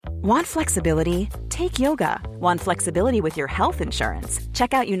Want flexibility? Take yoga. Want flexibility with your health insurance?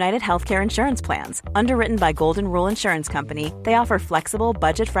 Check out United Healthcare Insurance Plans. Underwritten by Golden Rule Insurance Company, they offer flexible,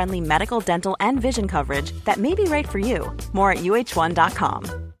 budget-friendly medical, dental, and vision coverage that may be right for you. More at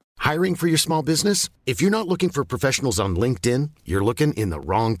uh1.com. Hiring for your small business? If you're not looking for professionals on LinkedIn, you're looking in the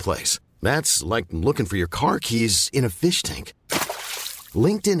wrong place. That's like looking for your car keys in a fish tank.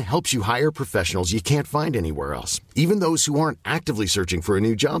 LinkedIn helps you hire professionals you can't find anywhere else, even those who aren't actively searching for a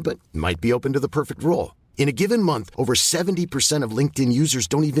new job but might be open to the perfect role. In a given month, over 70% of LinkedIn users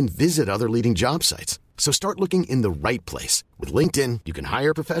don't even visit other leading job sites. So start looking in the right place. With LinkedIn, you can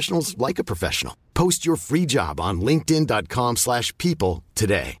hire professionals like a professional. Post your free job on linkedin.com/people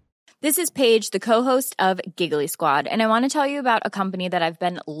today. This is Paige, the co-host of Giggly Squad, and I want to tell you about a company that I've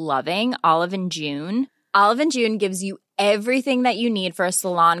been loving, Olive & June. Olive & June gives you everything that you need for a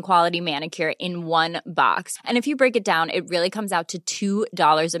salon-quality manicure in one box. And if you break it down, it really comes out to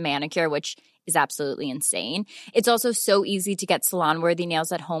 $2 a manicure, which is absolutely insane. It's also so easy to get salon-worthy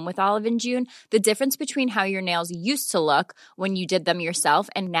nails at home with Olive & June. The difference between how your nails used to look when you did them yourself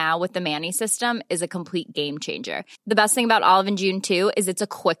and now with the Mani system is a complete game changer. The best thing about Olive & June, too, is it's a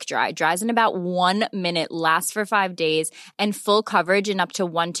quick dry. Dries in about 1 minute, lasts for 5 days, and full coverage in up to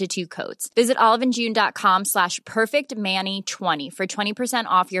 1 to 2 coats. Visit oliveandjune.com/perfectmani20 for 20%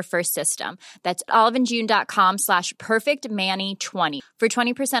 off your first system. That's oliveandjune.com/perfectmani20 for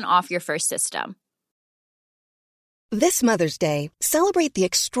 20% off your first system. This Mother's Day, celebrate the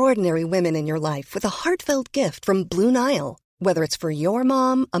extraordinary women in your life with a heartfelt gift from Blue Nile. Whether it's for your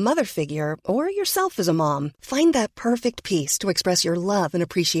mom, a mother figure, or yourself as a mom, find that perfect piece to express your love and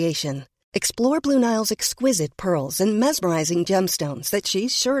appreciation. Explore Blue Nile's exquisite pearls and mesmerizing gemstones that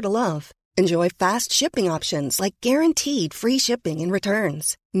she's sure to love. Enjoy fast shipping options like guaranteed free shipping and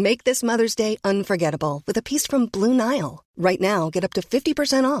returns. Make this Mother's Day unforgettable with a piece from Blue Nile. Right now, get up to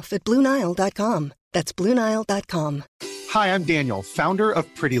 50% off at BlueNile.com. That's BlueNile.com. Hi, I'm Daniel, founder of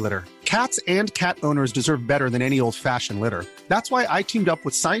Pretty Litter. Cats and cat owners deserve better than any old-fashioned litter. That's why I teamed up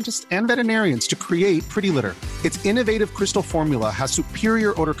with scientists and veterinarians to create Pretty Litter. Its innovative crystal formula has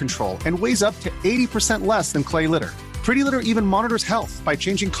superior odor control and weighs up to 80% less than clay litter. Pretty Litter even monitors health by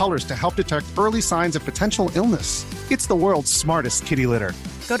changing colors to help detect early signs of potential illness. It's the world's smartest kitty litter.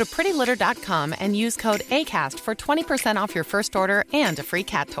 Go to prettylitter.com and use code ACAST for 20% off your first order and a free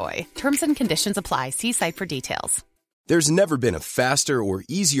cat toy. Terms and conditions apply. See site for details. There's never been a faster or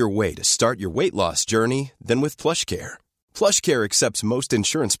easier way to start your weight loss journey than with PlushCare. PlushCare accepts most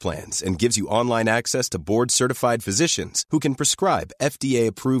insurance plans and gives you online access to board-certified physicians who can prescribe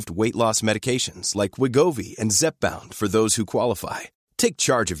FDA-approved weight loss medications like Wegovy and Zepbound for those who qualify. Take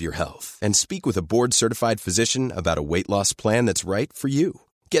charge of your health and speak with a board-certified physician about a weight loss plan that's right for you.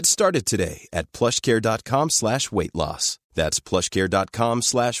 Get started today at plushcare.com/weight loss. That's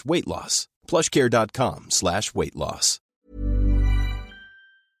plushcare.com/weight loss. plushcare.com/weight loss.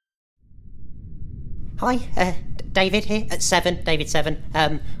 Hi, David here at 7. David 7.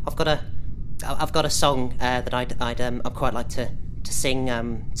 I've got a song that I'd quite like to sing.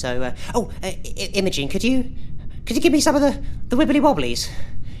 Imogen, could you give me some of the wibbly wobblies?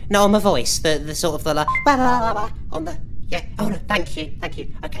 No, on my voice, the sort of the like on the yeah. Oh no, thank you.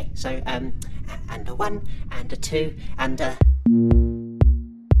 Okay, so and a 1 and a 2 and a.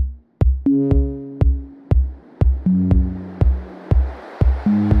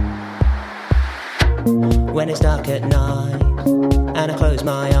 When it's dark at night and I close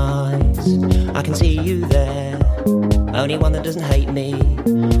my eyes, I can see you there, only one that doesn't hate me.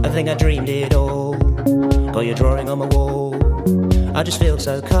 I think I dreamed it all, got your drawing on my wall. I just feel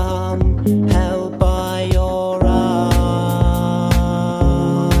so calm, held by your arms.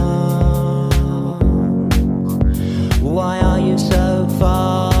 Why are you so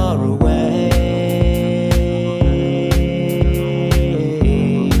far away?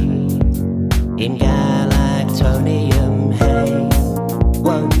 In Galactonium, hey,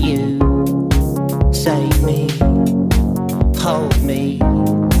 won't you save me, hold me,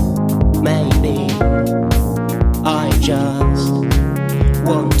 maybe I just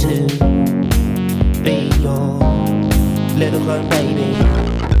want to be your little grown baby,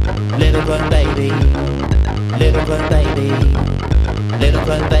 little grown baby, little grown baby, little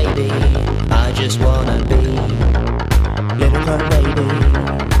grown baby. I just wanna be little grown baby,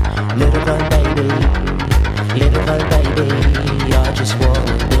 little grown baby, little grown baby. I just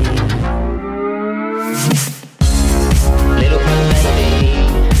wanna be little grown baby,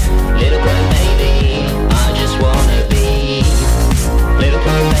 little grown baby. I just wanna be little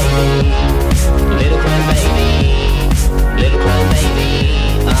grown baby, little grown baby, little grown baby.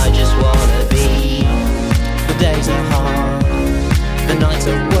 I just wanna be. The days are hard, the nights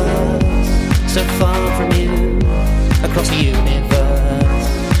are worse. so far from you, across the universe.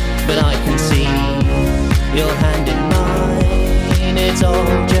 But I can see your hand in mine. It's all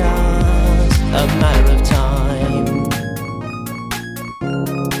just a matter of time.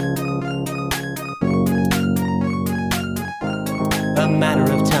 A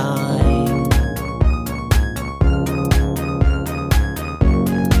matter of time.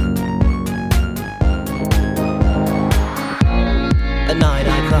 At night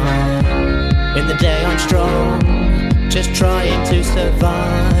I cry, in the day I'm strong, just trying to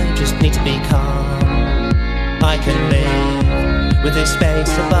survive, just need to be calm. I can live with this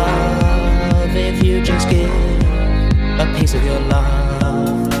space above if you just give a piece of your love.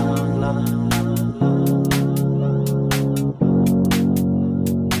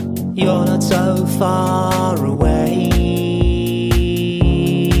 You're not so far away.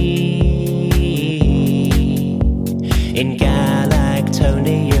 In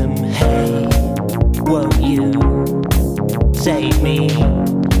Galactonium, hey, won't you save me,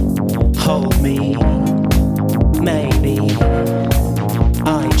 hold me? Maybe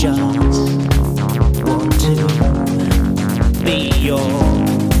I just want to be your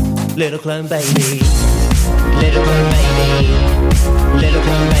little clone baby. Little clone baby, little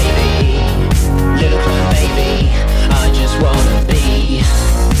clone baby, little clone baby. I just wanna be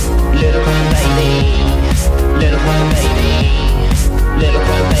little clone baby, little clone baby, little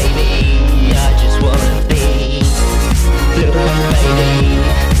clone baby. I just wanna be little clone baby,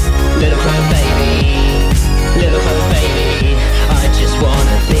 little clone baby, little clone baby. I just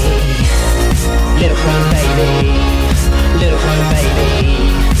wanna be little clone baby, little clone baby,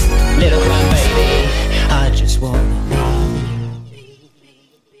 little clone baby. I just wanna be.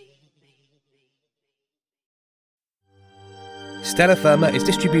 Stella Firma is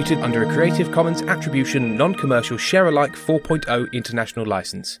distributed under a Creative Commons Attribution Non-Commercial Share-alike 4.0 international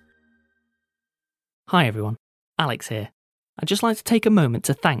license. Hi everyone, Alex here. I'd just like to take a moment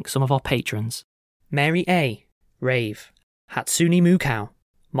to thank some of our patrons. Mary A, Rave, Hatsune Mukau,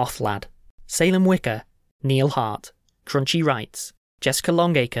 Mothlad, Salem Wicker, Neil Hart, Crunchy Wrights, Jessica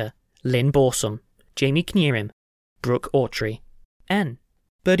Longacre, Lynn Borsum, Jamie Knierim, Brooke Autry, N,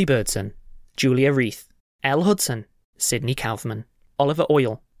 Birdie Birdson, Julia Reith, Elle Hudson, Sydney Kaufman, Oliver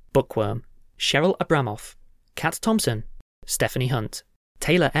Oil, Bookworm, Cheryl Abramoff, Kat Thompson, Stephanie Hunt,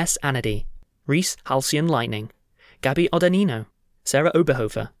 Taylor S. Annady, Reese Halcyon Lightning, Gabby Odanino, Sarah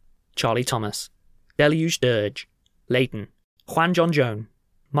Oberhofer, Charlie Thomas, Deluge Dirge, Leighton, Juan John Joan,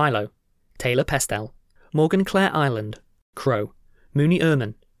 Milo, Taylor Pestel, Morgan Claire Island, Crow, Mooney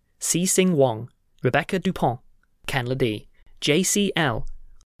Ehrman, C. Sing Wong, Rebecca Dupont, Ken Ledee, JCL,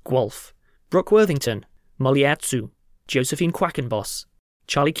 Gwolf, Brooke Worthington, Molière Tzu, Josephine Quackenboss,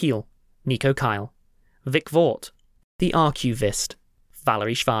 Charlie Keel, Nico Kyle, Vic Vaught, The Archivist,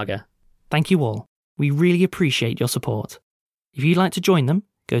 Valerie Schwager. Thank you all. We really appreciate your support. If you'd like to join them,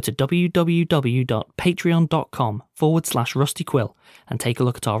 go to www.patreon.com/RustyQuill and take a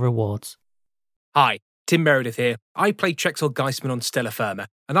look at our rewards. Hi, Tim Meredith here. I play Trexel Geisman on Stella Firma,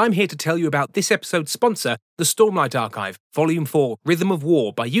 and I'm here to tell you about this episode's sponsor, the Stormlight Archive, Volume 4, Rhythm of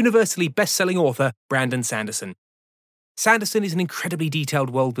War, by universally best-selling author Brandon Sanderson. Sanderson is an incredibly detailed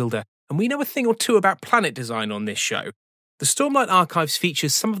world builder, and we know a thing or two about planet design on this show. The Stormlight Archives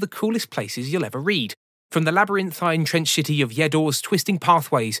features some of the coolest places you'll ever read, from the labyrinthine trench city of Yedor's twisting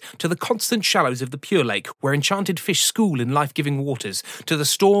pathways to the constant shallows of the Pure Lake, where enchanted fish school in life-giving waters, to the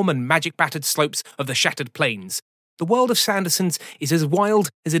storm and magic-battered slopes of the Shattered Plains. The world of Sanderson's is as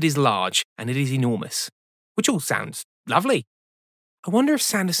wild as it is large, and it is enormous. Which all sounds lovely. I wonder if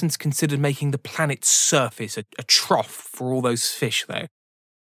Sanderson's considered making the planet's surface a trough for all those fish, though.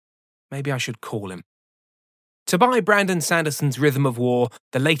 Maybe I should call him. To buy Brandon Sanderson's Rhythm of War,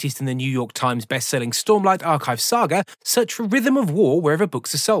 the latest in the New York Times best-selling Stormlight Archive saga, search for Rhythm of War wherever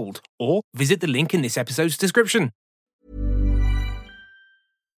books are sold, or visit the link in this episode's description.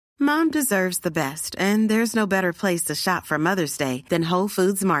 Mom deserves the best, and there's no better place to shop for Mother's Day than Whole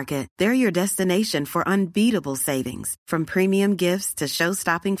Foods Market. They're your destination for unbeatable savings, from premium gifts to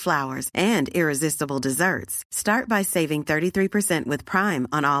show-stopping flowers and irresistible desserts. Start by saving 33% with Prime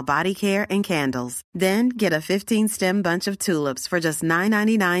on all body care and candles. Then get a 15-stem bunch of tulips for just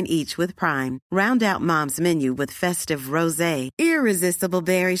 $9.99 each with Prime. Round out Mom's menu with festive rosé, irresistible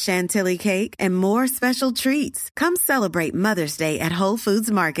berry chantilly cake, and more special treats. Come celebrate Mother's Day at Whole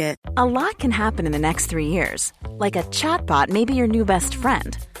Foods Market. A lot can happen in the next 3 years. Like a chatbot may be your new best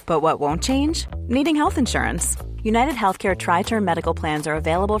friend. But what won't change? Needing health insurance. United Healthcare Tri-Term Medical Plans are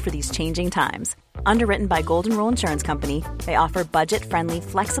available for these changing times. Underwritten by Golden Rule Insurance Company, they offer budget-friendly,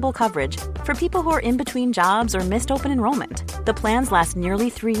 flexible coverage for people who are in between jobs or missed open enrollment. The plans last nearly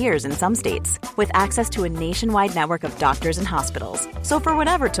 3 years in some states, with access to a nationwide network of doctors and hospitals. So for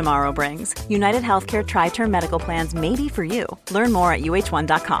whatever tomorrow brings, United Healthcare Tri-Term Medical Plans may be for you. Learn more at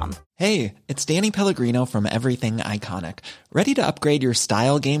uh1.com. Hey, it's Danny Pellegrino from Everything Iconic. Ready to upgrade your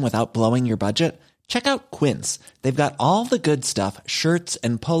style game without blowing your budget? Check out Quince. They've got all the good stuff, shirts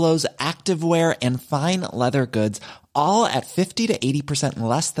and polos, activewear, and fine leather goods, all at 50 to 80%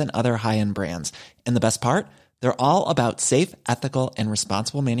 less than other high-end brands. And the best part? They're all about safe, ethical, and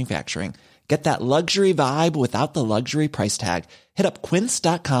responsible manufacturing. Get that luxury vibe without the luxury price tag. Hit up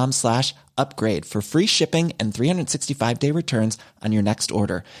quince.com/upgrade for free shipping and 365-day returns on your next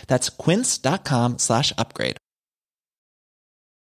order. That's quince.com/upgrade.